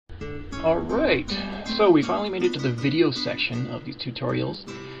Alright, so we finally made it to the video section of these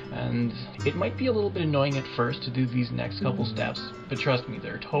tutorials, and it might be a little bit annoying at first to do these next couple steps, but trust me,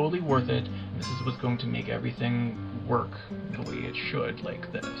 they're totally worth it. This is what's going to make everything work the way it should,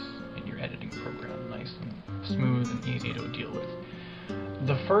 like this, in your editing program, nice and smooth and easy to deal with.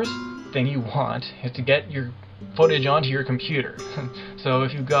 The first thing you want is to get your footage onto your computer. So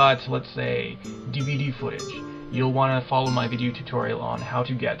if you've got, let's say, DVD footage, you'll want to follow my video tutorial on how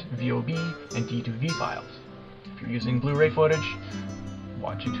to get VOB and D2V files. If you're using Blu-ray footage,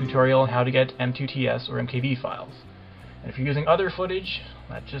 watch a tutorial on how to get M2TS or MKV files. And if you're using other footage,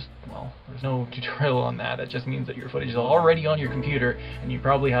 that just, well, there's no tutorial on that. That just means that your footage is already on your computer and you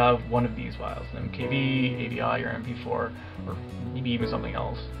probably have one of these files, MKV, AVI, or MP4, or maybe even something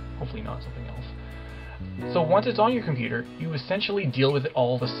else. Hopefully not something else. So once it's on your computer, you essentially deal with it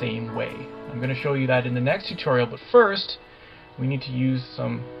all the same way. I'm going to show you that in the next tutorial, but first we need to use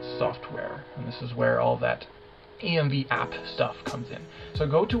some software, and this is where all that AMV app stuff comes in. So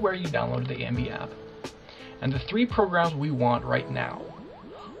go to where you downloaded the AMV app, and the three programs we want right now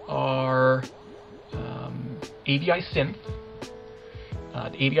are AviSynth,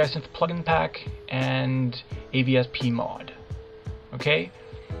 the AviSynth plugin pack, and AvsPmod. Okay?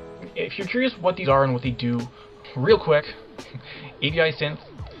 If you're curious what these are and what they do, real quick, AviSynth,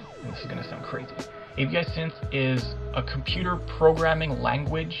 this is going to sound crazy, AviSynth is a computer programming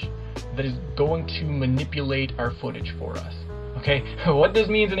language that is going to manipulate our footage for us. Okay, what this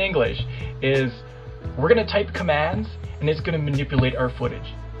means in English is we're going to type commands and it's going to manipulate our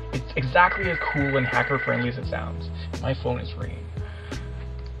footage. It's exactly as cool and hacker friendly as it sounds. My phone is ringing.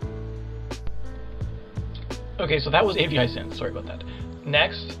 Okay, so that was AviSynth, sorry about that.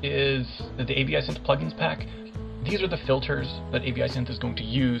 Next is the AviSynth plugins pack. These are the filters that AviSynth is going to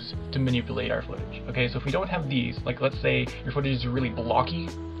use to manipulate our footage. Okay, so if we don't have these, like let's say your footage is really blocky,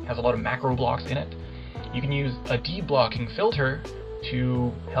 has a lot of macro blocks in it, you can use a deblocking filter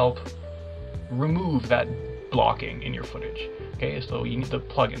to help remove that blocking in your footage. Okay, so you need the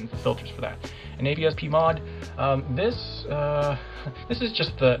plugins, the filters for that. And AvsPmod, this is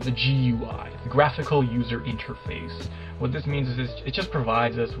just the GUI, the graphical user interface. What this means is it just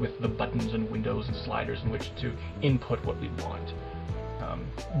provides us with the buttons and windows and sliders in which to input what we want.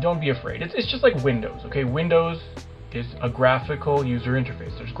 Don't be afraid. It's just like Windows, okay? Windows is a graphical user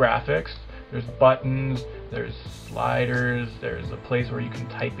interface. There's graphics, there's buttons, there's sliders, there's a place where you can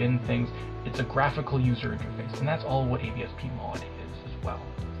type in things. It's a graphical user interface, and that's all what AvsPmod is as well.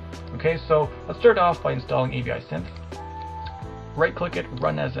 Okay, so let's start off by installing AviSynth. Right-click it,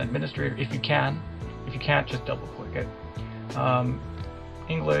 run as an administrator if you can. If you can't, just double-click it.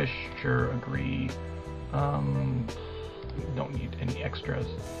 English, sure, agree. Don't need any extras.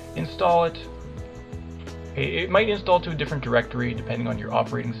 Install it. It might install to a different directory depending on your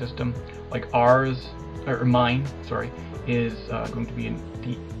operating system. Like mine, is going to be in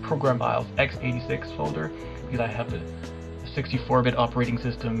the program files x86 folder because I have the 64-bit operating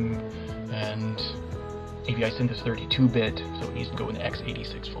system and AviSynth is 32-bit, so it needs to go in the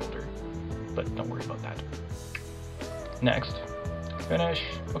x86 folder. But don't worry about that. Next, finish.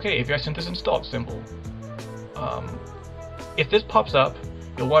 Okay, AviSynth is installed, simple. If this pops up,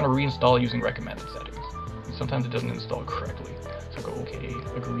 you'll want to reinstall using recommended settings. Sometimes it doesn't install correctly. So go okay,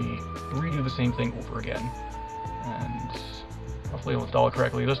 agree, redo the same thing over again. And hopefully it'll install it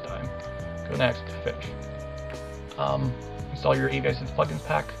correctly this time. Go next, finish. Install your AviSynth plugins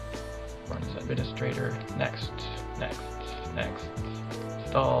pack. Run as administrator. Next,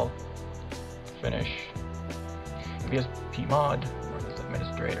 install, finish. AvsPmod, run as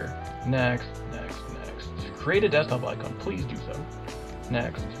administrator. Next. Create a desktop icon, please do so.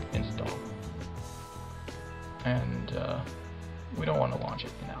 Next, install. And we don't want to launch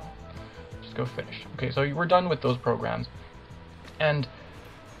it now. Just go finish. Okay, so we're done with those programs. And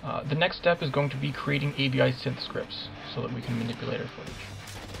the next step is going to be creating AviSynth scripts so that we can manipulate our footage.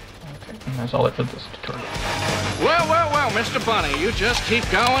 Okay, and that's all it for this tutorial. Well, Mr. Bunny, you just keep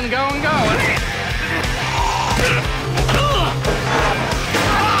going.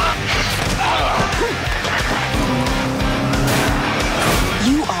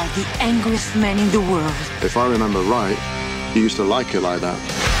 You are the angriest man in the world. If I remember right, you used to like it like that.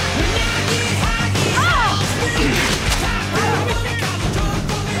 Ah!